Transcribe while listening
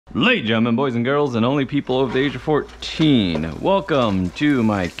Ladies and gentlemen, boys and girls, and only people over the age of 14, welcome to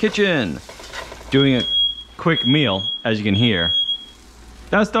my kitchen. Doing a quick meal, as you can hear.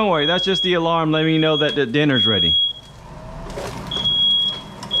 Don't worry, that's just the alarm letting me know that the dinner's ready.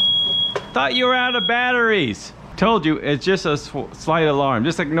 Thought you were out of batteries. Told you, it's just a slight alarm.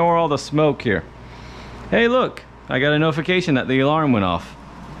 Just ignore all the smoke here. Hey look, I got a notification that the alarm went off.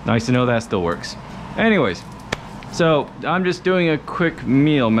 Nice to know that still works. Anyways, so I'm just doing a quick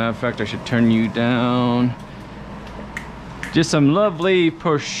meal. Matter of fact, I should turn you down. Just some lovely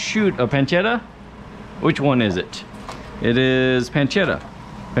prosciutto, pancetta. Which one is it? It is pancetta.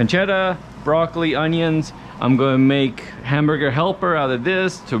 Pancetta, broccoli, onions. I'm going to make hamburger helper out of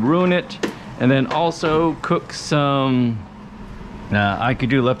this to ruin it, and then also cook some. I could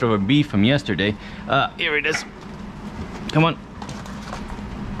do leftover beef from yesterday. Here it is. Come on.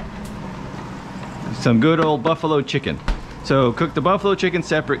 Some good old buffalo chicken. So cook the buffalo chicken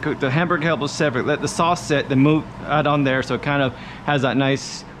separate, cook the hamburger helper separate, let the sauce set, then add on there so it kind of has that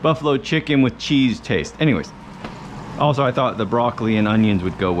nice buffalo chicken with cheese taste. Anyways, also I thought the broccoli and onions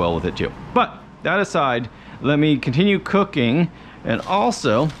would go well with it too. But that aside, let me continue cooking. And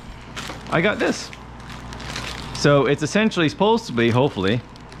also, I got this. So it's essentially supposed to be, hopefully,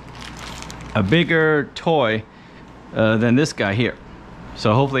 a bigger toy than this guy here.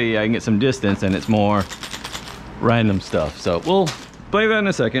 So hopefully I can get some distance and it's more random stuff. So we'll play that in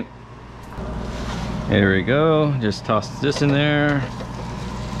a second. Here we go. Just toss this in there.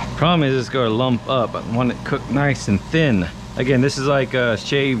 Problem is it's going to lump up. I want it cooked nice and thin. Again, this is like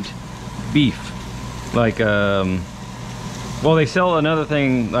shaved beef. Like, well, they sell another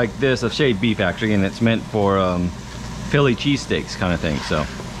thing like this of shaved beef actually, and it's meant for Philly cheesesteaks kind of thing. So,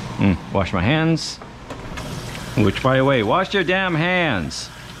 wash my hands. Which, by the way, wash your damn hands.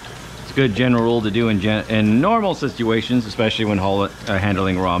 It's a good general rule to do in normal situations, especially when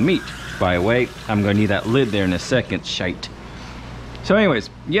handling raw meat. By the way, I'm going to need that lid there in a second, shite. So anyways,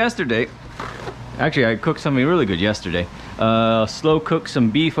 yesterday, actually I cooked something really good yesterday. Slow cooked some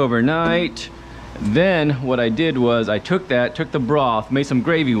beef overnight. Then what I did was I took the broth, made some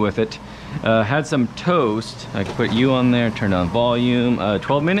gravy with it, had some toast. I could put you on there, turn on volume,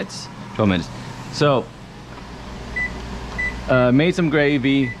 12 minutes? 12 minutes. So, made some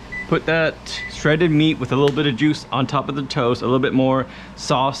gravy, put that shredded meat with a little bit of juice on top of the toast, a little bit more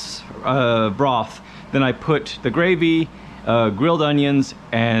sauce, broth. Then I put the gravy, grilled onions,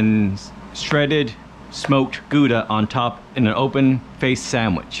 and shredded smoked Gouda on top in an open-faced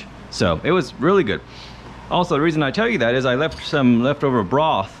sandwich. So it was really good. Also, the reason I tell you that is I left some leftover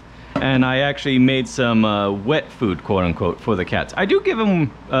broth, and I actually made some wet food, quote unquote, for the cats. I do give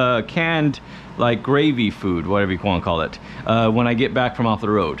them canned, like gravy food, whatever you want to call it, when I get back from off the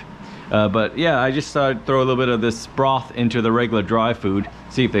road. But yeah, I just thought I'd throw a little bit of this broth into the regular dry food,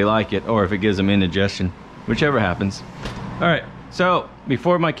 see if they like it, or if it gives them indigestion, whichever happens. All right, so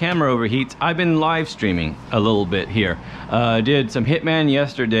before my camera overheats, I've been live streaming a little bit here. Did some Hitman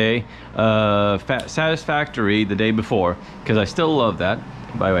yesterday, Satisfactory the day before, because I still love that.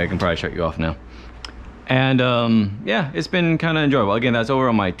 By the way, I can probably shut you off now. And yeah, it's been kind of enjoyable. Again, that's over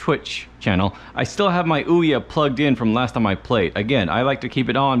on my Twitch channel. I still have my Ouya plugged in from last time I played. Again, I like to keep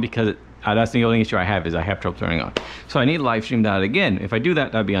it on because that's the only issue I have, is I have trouble turning on. So I need to live stream that again. If I do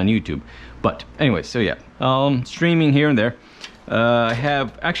that, that'd be on YouTube. But anyways, so yeah, streaming here and there. I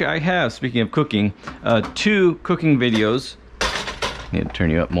have, speaking of cooking, 2 cooking videos. Need to turn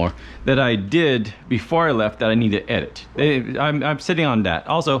you up more, that I did before I left that I need to edit. I'm sitting on that.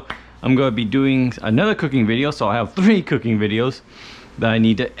 Also, I'm going to be doing another cooking video, so I'll have 3 cooking videos that I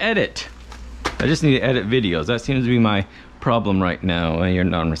need to edit. I just need to edit videos. That seems to be my problem right now. You're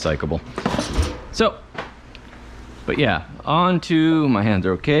non-recyclable. So, but yeah, on to my hands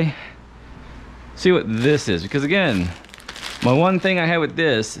are okay. See what this is, because again, my one thing I have with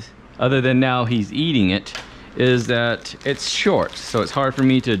this, other than now he's eating it, is that it's short, so it's hard for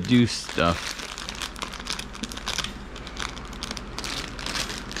me to do stuff.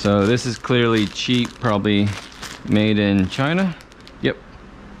 So this is clearly cheap, probably made in China. Yep.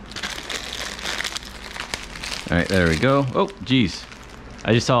 All right, there we go. Oh, geez.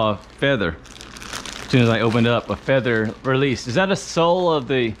 I just saw a feather. As soon as I opened up, a feather released. Is that a soul of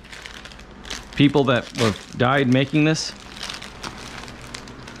the people that died making this?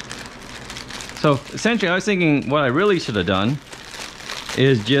 So essentially, I was thinking what I really should have done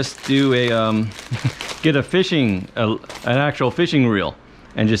is just do a, get a fishing, an actual fishing reel,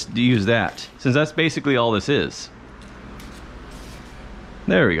 and just use that, since that's basically all this is.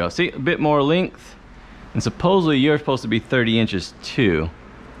 There we go. See, a bit more length, and supposedly you're supposed to be 30 inches too.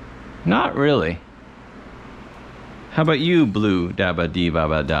 Not really. How about you, blue dabba dee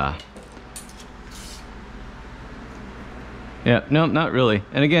baba da? Yeah, no, not really.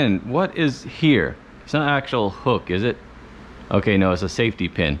 And again, what is here? It's not an actual hook, is it? Okay, no, it's a safety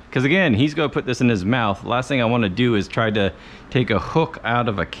pin. Because again, he's going to put this in his mouth. Last thing I want to do is try to take a hook out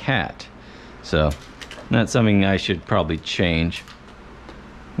of a cat. So, that's something I should probably change.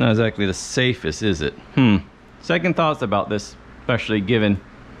 Not exactly the safest, is it? Second thoughts about this, especially given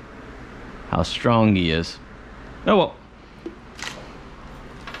how strong he is. Oh well.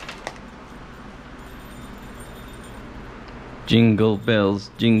 Jingle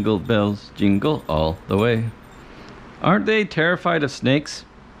bells, jingle all the way. Aren't they terrified of snakes?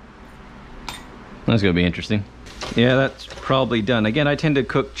 That's gonna be interesting. Yeah, that's probably done. Again, I tend to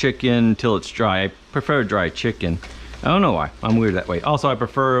cook chicken till it's dry. I prefer dry chicken. I don't know why. I'm weird that way. Also, I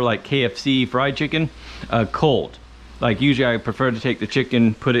prefer like KFC fried chicken cold. Like usually I prefer to take the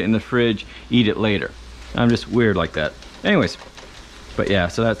chicken, put it in the fridge, eat it later. I'm just weird like that. Anyways. But yeah,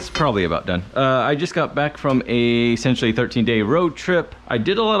 so that's probably about done. I just got back from a essentially 13-day road trip. I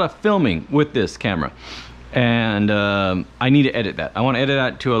did a lot of filming with this camera. And I need to edit that. I want to edit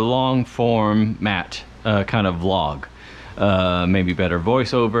that to a long format kind of vlog. Maybe better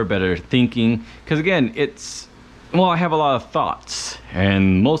voiceover, better thinking. Because again, well, I have a lot of thoughts.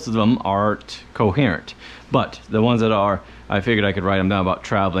 And most of them aren't coherent. But the ones that are, I figured I could write them down about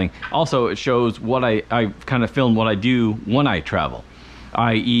traveling. Also, it shows what I kind of filmed what I do when I travel.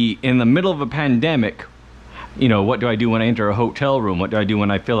 I.e. in the middle of a pandemic, you know, what do I do when I enter a hotel room? What do I do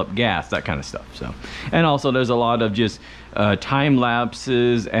when I fill up gas? That kind of stuff. So, and also there's a lot of just time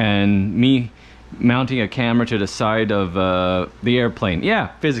lapses and me mounting a camera to the side of the airplane. Yeah,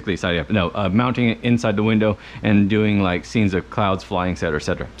 physically side of no, mounting it inside the window and doing like scenes of clouds flying, etc.,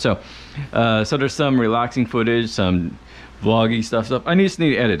 etc. So, so there's some relaxing footage, some vloggy stuff. I just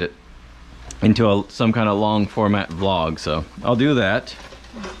need to edit it into some kind of long format vlog, so I'll do that,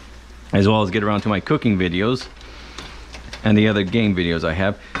 as well as get around to my cooking videos and the other game videos I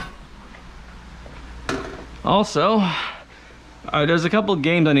have. Also, there's a couple of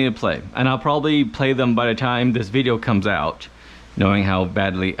games I need to play, and I'll probably play them by the time this video comes out, knowing how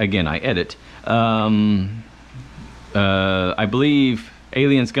badly, again, I edit. I believe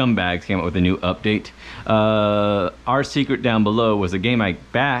Alien Scumbags came out with a new update. Our Secret Down Below was a game I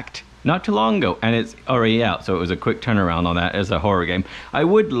backed not too long ago, and it's already out, so it was a quick turnaround on that as a horror game. I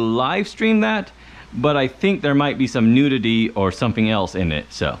would live stream that, but I think there might be some nudity or something else in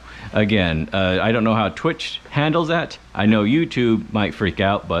it. So again, I don't know how Twitch handles that. I know YouTube might freak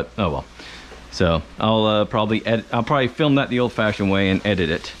out, but oh well. So I'll probably film that the old-fashioned way and edit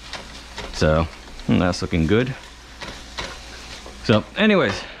it. So that's looking good. So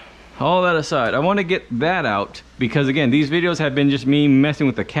anyways, all that aside, I want to get that out because again, these videos have been just me messing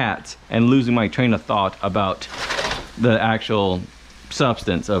with the cats and losing my train of thought about the actual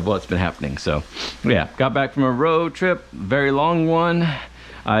substance of what's been happening. So yeah, got back from a road trip, very long one.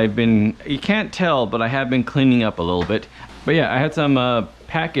 You can't tell, but I have been cleaning up a little bit. But yeah, I had some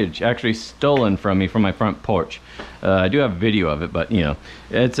package actually stolen from me from my front porch. I do have video of it, but you know,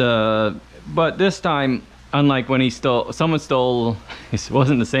 it's but this time, unlike when someone stole, it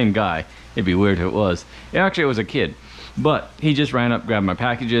wasn't the same guy. It'd be weird if it was. Actually, it was a kid. But he just ran up, grabbed my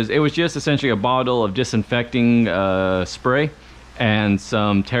packages. It was just essentially a bottle of disinfecting spray and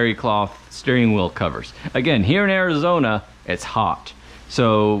some terry cloth steering wheel covers. Again, here in Arizona, it's hot.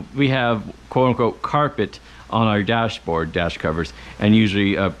 So we have quote-unquote carpet on our dashboard, dash covers, and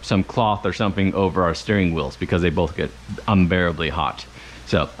usually some cloth or something over our steering wheels because they both get unbearably hot.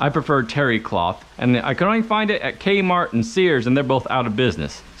 So I prefer terry cloth, and I could only find it at Kmart and Sears, and they're both out of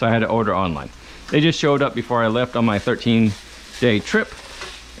business. So I had to order online. They just showed up before I left on my 13-day trip,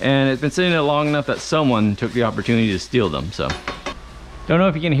 and it's been sitting there long enough that someone took the opportunity to steal them. So don't know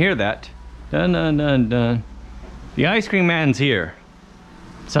if you can hear that. Dun dun dun dun. The ice cream man's here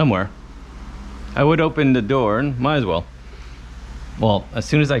somewhere. I would open the door, and might as well. Well, as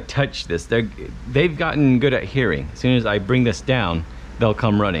soon as I touch this, they've gotten good at hearing. As soon as I bring this down, they'll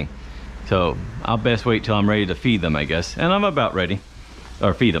come running. So I'll best wait till I'm ready to feed them, I guess. And I'm about ready.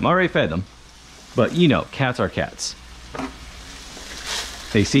 Or feed them. I already fed them. But you know, cats are cats.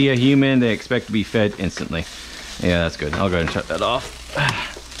 They see a human, they expect to be fed instantly. Yeah, that's good. I'll go ahead and shut that off.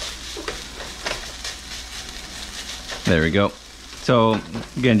 There we go. So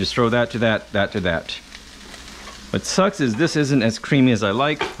again, just throw that to that, that to that. What sucks is this isn't as creamy as I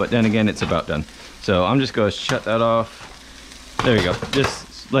like, but then again, it's about done. So I'm just going to shut that off. There you go.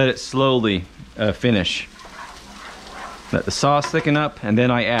 Just let it slowly finish. Let the sauce thicken up, and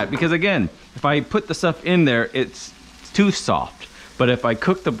then I add. Because again, if I put the stuff in there, it's too soft. But if I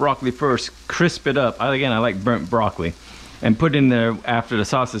cook the broccoli first, crisp it up, again, I like burnt broccoli, and put in there after the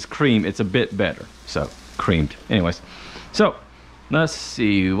sauce is creamed, it's a bit better. So, creamed. Anyways, so let's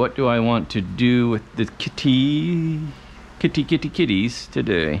see, what do I want to do with the kitties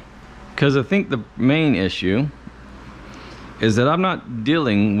today? Because I think the main issue is that I'm not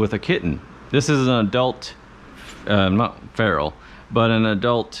dealing with a kitten. This is an adult, not feral, but an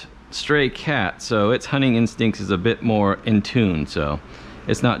adult stray cat, so its hunting instincts is a bit more in tune, so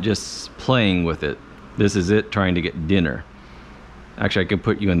it's not just playing with it. This is it trying to get dinner. Actually, I can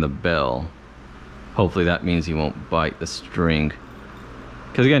put you in the bell. Hopefully that means he won't bite the string.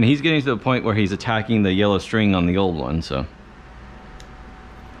 Because again, he's getting to the point where he's attacking the yellow string on the old one, so.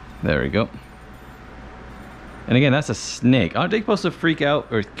 There we go. And again, that's a snake. Aren't they supposed to freak out,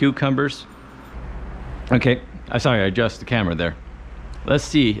 or cucumbers? Okay, I'm sorry, I adjust the camera there. Let's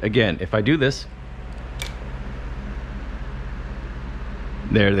see, again, if I do this.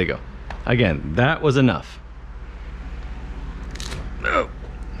 There they go. Again, that was enough. Oh.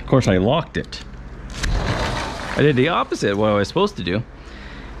 Of course, I locked it. I did the opposite of what I was supposed to do.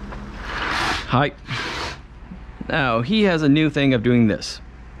 Hi. Now, he has a new thing of doing this.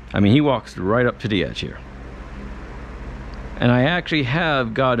 I mean, he walks right up to the edge here. And I actually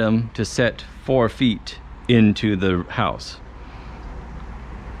have got him to set 4 feet into the house.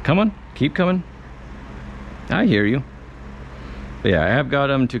 Come on, keep coming. I hear you. But yeah, I have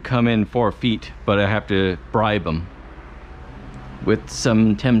got him to come in 4 feet, but I have to bribe him with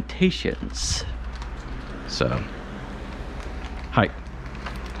some temptations. So, hi.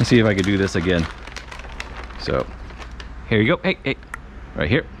 Let's see if I can do this again. So, here you go. Hey, hey, right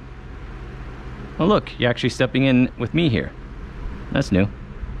here. Oh look, you're actually stepping in with me here. That's new.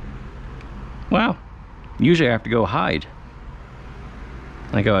 Wow. Usually I have to go hide.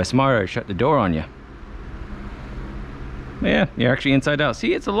 Like, oh, I was smarter, I shut the door on you. But yeah, you're actually inside out.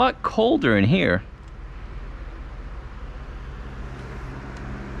 See, it's a lot colder in here.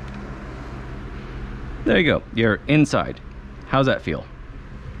 There you go, you're inside. How's that feel?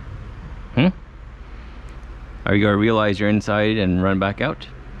 Are you gonna realize you're inside and run back out?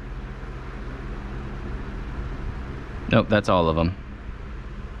 Nope, that's all of them.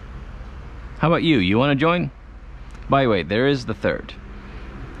 How about you? You wanna join? By the way, there is the third.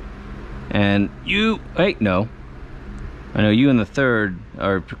 And you, wait, no. I know you and the third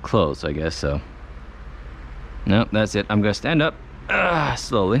are close, I guess, so. Nope, that's it. I'm gonna stand up,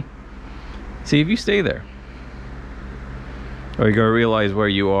 slowly. See if you stay there. Or you're gonna realize where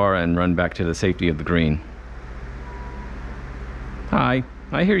you are and run back to the safety of the green. Hi,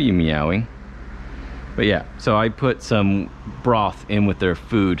 I hear you meowing. But yeah, so I put some broth in with their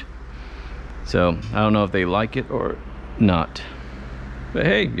food. So I don't know if they like it or not. But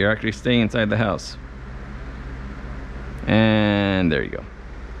hey, you're actually staying inside the house. And there you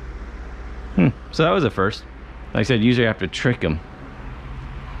go. So that was a first. Like I said, usually I have to trick them.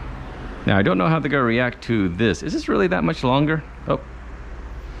 Now I don't know how they're gonna react to this. Is this really that much longer? Oh.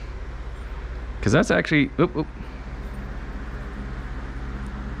 Because that's actually, oop, oop.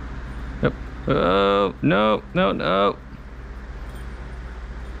 Yep. Oh, no, no, no.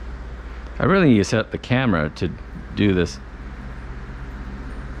 I really need to set up the camera to do this.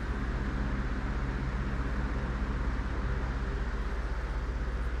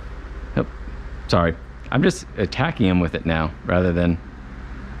 Yep. Sorry. I'm just attacking him with it now, rather than...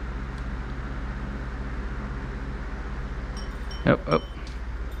 Oh, oh.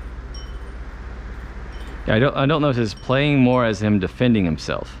 Yeah, I don't know if it's playing more as him defending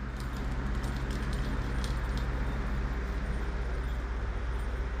himself.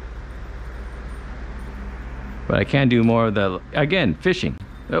 But I can do more of the, again, fishing.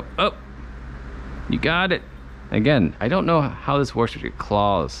 Oh, oh. You got it. Again, I don't know how this works with your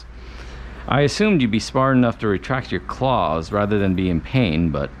claws. I assumed you'd be smart enough to retract your claws rather than be in pain,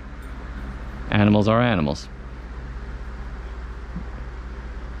 but animals are animals.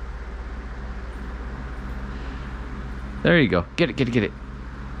 There you go. Get it, get it, get it.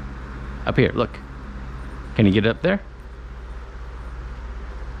 Up here, look. Can you get up there?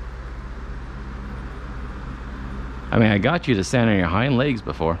 I mean, I got you to stand on your hind legs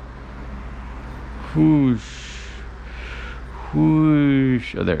before. Whoosh.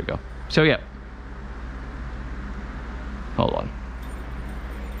 Whoosh. Oh, there we go. So, yeah. Hold on.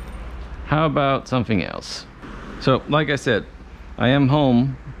 How about something else? So, like I said, I am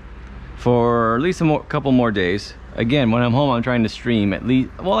home for at least a couple more days. Again, when I'm home, I'm trying to stream at least,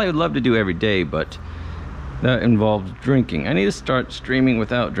 well, I would love to do every day, but that involves drinking. I need to start streaming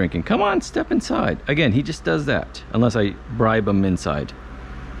without drinking. Come on, step inside. Again, he just does that, unless I bribe him inside.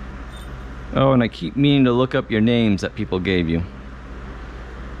 Oh, and I keep meaning to look up your names that people gave you.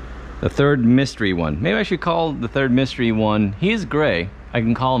 The third mystery one. Maybe I should call the third mystery one, he's gray, I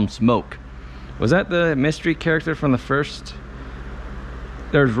can call him Smoke. Was that the mystery character from the first?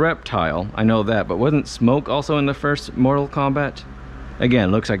 There's Reptile, I know that, but wasn't Smoke also in the first Mortal Kombat?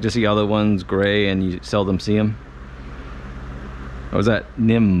 Again, looks like just the other one's gray and you seldom see him. Or was that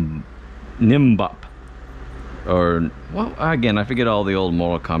Nimbop? Or, well, again, I forget all the old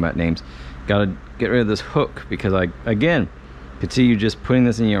Mortal Kombat names. Gotta get rid of this hook because I, again, could see you just putting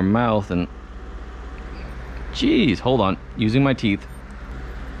this in your mouth and... Jeez, hold on, using my teeth.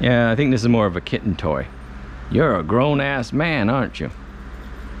 Yeah, I think this is more of a kitten toy. You're a grown-ass man, aren't you?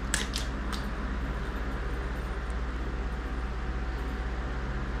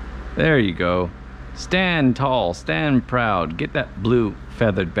 There you go. Stand tall, stand proud. Get that blue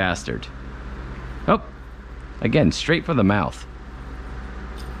feathered bastard. Oh, again, straight for the mouth.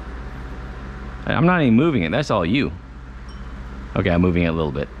 I'm not even moving it, that's all you. Okay, I'm moving it a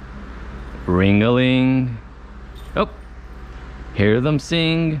little bit. Ring-a-ling. Oh, hear them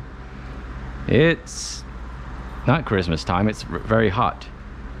sing. It's not Christmas time, it's very hot.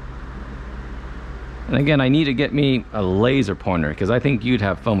 And again, I need to get me a laser pointer because I think you'd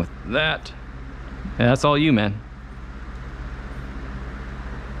have fun with that. And that's all you, man.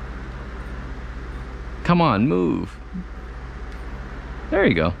 Come on, move. There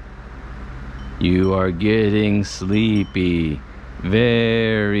you go. You are getting sleepy.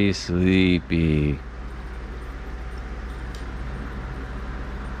 Very sleepy.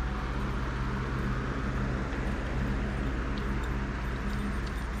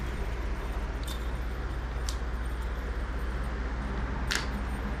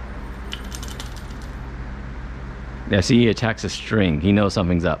 Yeah, see, he attacks a string. He knows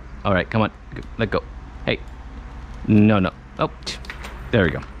something's up. All right, come on, let go. Hey, no, no. Oh, there we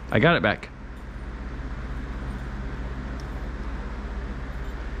go. I got it back.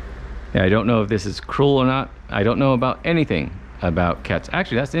 Yeah, I don't know if this is cruel or not. I don't know about anything about cats.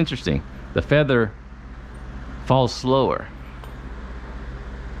 Actually, that's interesting. The feather falls slower.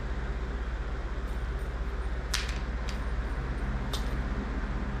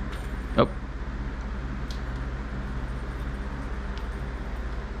 Oh.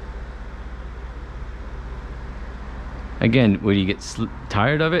 Again, would you get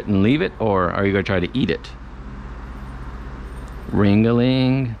tired of it and leave it, or are you going to try to eat it?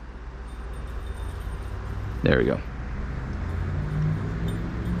 Ring-a-ling. There we go.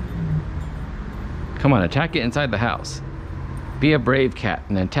 Come on, attack it inside the house. Be a brave cat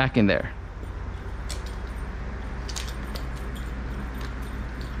and attack in there.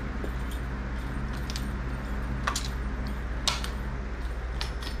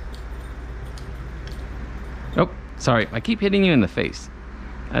 Oh, sorry, I keep hitting you in the face.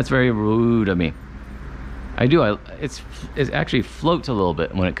 That's very rude of me. I do, it actually floats a little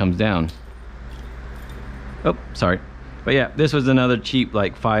bit when it comes down. Oh, sorry. But yeah, this was another cheap,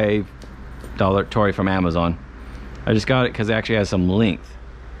 like $5 toy from Amazon. I just got it because it actually has some length.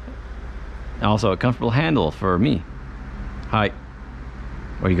 Also a comfortable handle for me. Hi.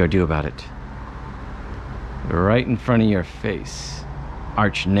 What are you gonna do about it? Right in front of your face.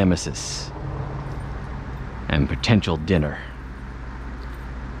 Arch nemesis. And potential dinner.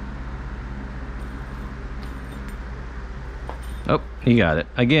 Oh, you got it.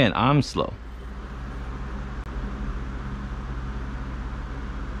 Again, I'm slow.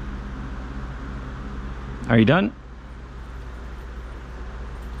 Are you done?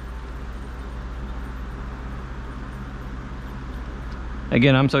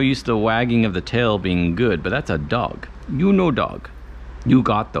 Again, I'm so used to wagging of the tail being good, but that's a dog. You know dog. You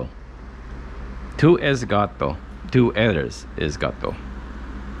gato. Tu es gato. Tu eres es gato.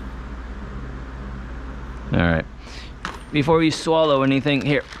 Alright. Before we swallow anything,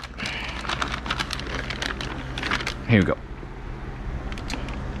 here. Here we go.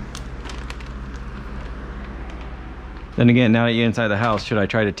 Then again, now that you're inside the house, should I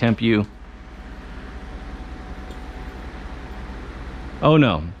try to tempt you? Oh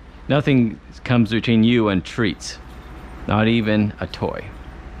no, nothing comes between you and treats. Not even a toy.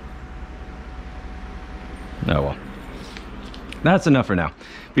 Oh well. That's enough for now.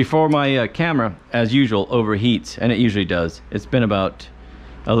 Before my camera, as usual, overheats, and it usually does. It's been about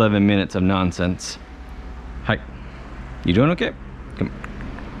 11 minutes of nonsense. Hi. You doing okay? Come on.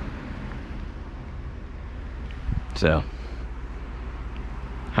 So,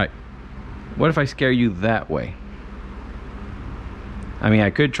 hi. What if I scare you that way? I mean, I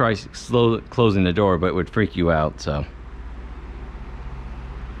could try slow closing the door, but it would freak you out, so.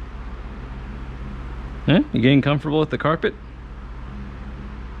 Huh? You getting comfortable with the carpet?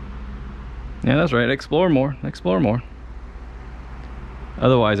 Yeah, that's right. Explore more. Explore more.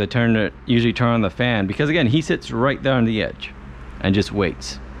 Otherwise, I usually turn on the fan, because again, he sits right there on the edge and just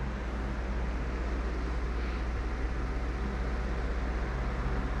waits.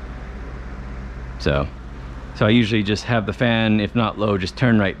 So I usually just have the fan, if not low, just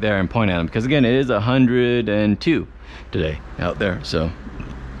turn right there and point at him, because again, it is 102 today out there. So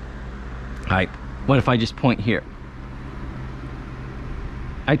what if I just point here?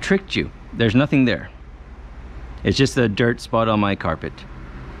 I tricked you. There's nothing there. It's just a dirt spot on my carpet.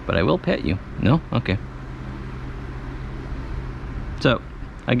 But I will pet you. No? Okay. So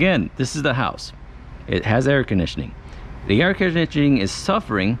again, this is the house. It has air conditioning. The air conditioning is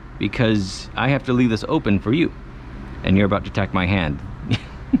suffering because I have to leave this open for you, and you're about to attack my hand.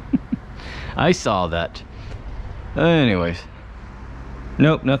 I saw that. Anyways,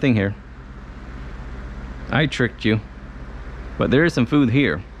 nope, nothing here. I tricked you, but there is some food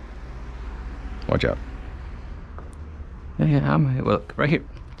here. Watch out. Yeah, look right here.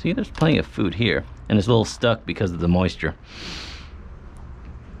 See, there's plenty of food here, and it's a little stuck because of the moisture.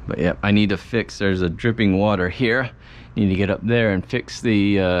 But yeah, I need to fix. There's a dripping water here. Need to get up there and fix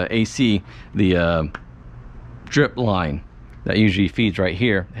the AC. The drip line that usually feeds right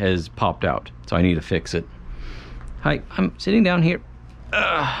here has popped out, so I need to fix it. Hi, I'm sitting down here.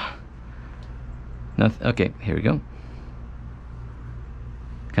 Nothing. Okay, here we go.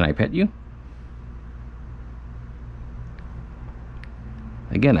 Can I pet you?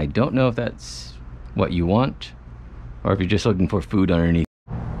 Again, I don't know if that's what you want, or if you're just looking for food underneath.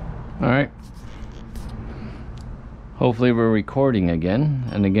 All right. Hopefully we're recording again.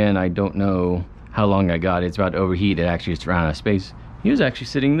 And again, I don't know how long I got. It's about to overheat. It actually just ran out of space. He was actually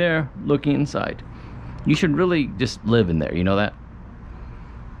sitting there looking inside. You should really just live in there, you know that?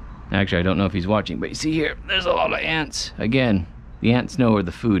 Actually, I don't know if he's watching, but you see here, there's a lot of ants. Again, the ants know where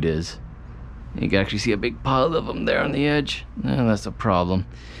the food is. You can actually see a big pile of them there on the edge. That's a problem.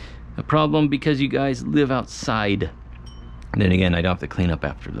 A problem because you guys live outside. And then again, I don't have to clean up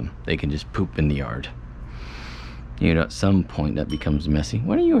after them. They can just poop in the yard. You know, at some point that becomes messy.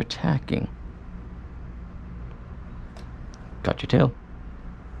 What are you attacking? Got your tail.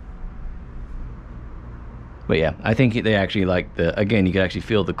 But yeah, I think they actually like again, you can actually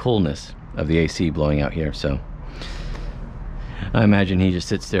feel the coolness of the AC blowing out here, so. I imagine he just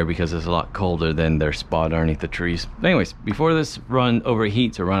sits there because it's a lot colder than their spot underneath the trees. Anyways, before this run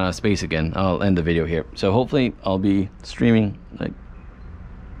overheats or run out of space again, I'll end the video here. So hopefully I'll be streaming, like,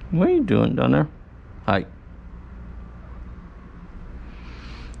 what are you doing down there? Hi.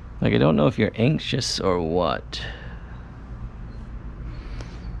 Like, I don't know if you're anxious or what.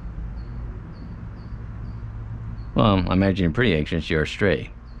 Well, I imagine you're pretty anxious. You're a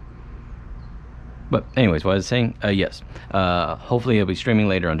stray. But anyways, what I was saying, yes. Hopefully I'll be streaming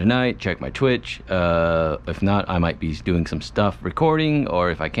later on tonight. Check my Twitch. If not, I might be doing some stuff recording, or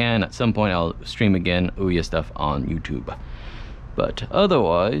if I can, at some point I'll stream again Ouya stuff on YouTube. But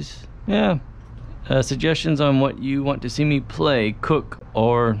otherwise, yeah. Suggestions on what you want to see me play, cook,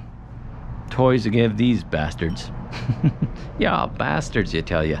 or toys to give these bastards. Yeah, bastards, you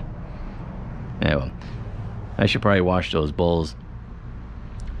tell ya. Yeah, well, I should probably wash those bowls.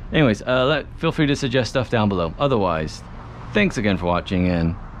 Anyways, feel free to suggest stuff down below. Otherwise, thanks again for watching,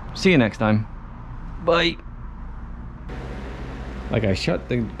 and see you next time. Bye. Like, I shut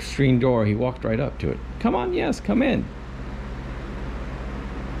the screen door, he walked right up to it. Come on, yes, come in.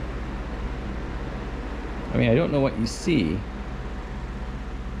 I mean, I don't know what you see.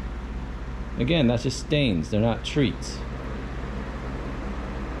 Again, that's just stains, they're not treats.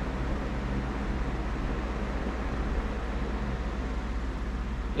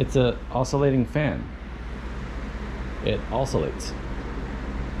 It's a oscillating fan. It oscillates.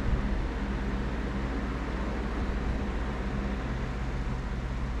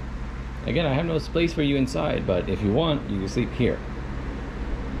 Again, I have no space for you inside, but if you want, you can sleep here.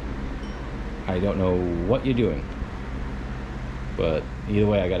 I don't know what you're doing, but either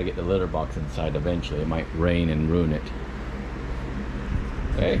way, I gotta get the litter box inside eventually. It might rain and ruin it.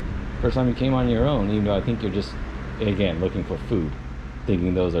 Hey, first time you came on your own, even though I think you're just, again, looking for food,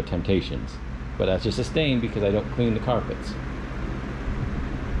 thinking those are temptations. But that's just a stain because I don't clean the carpets.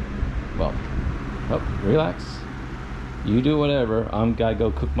 Well, relax. You do whatever. I'm gotta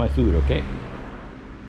go cook my food, okay?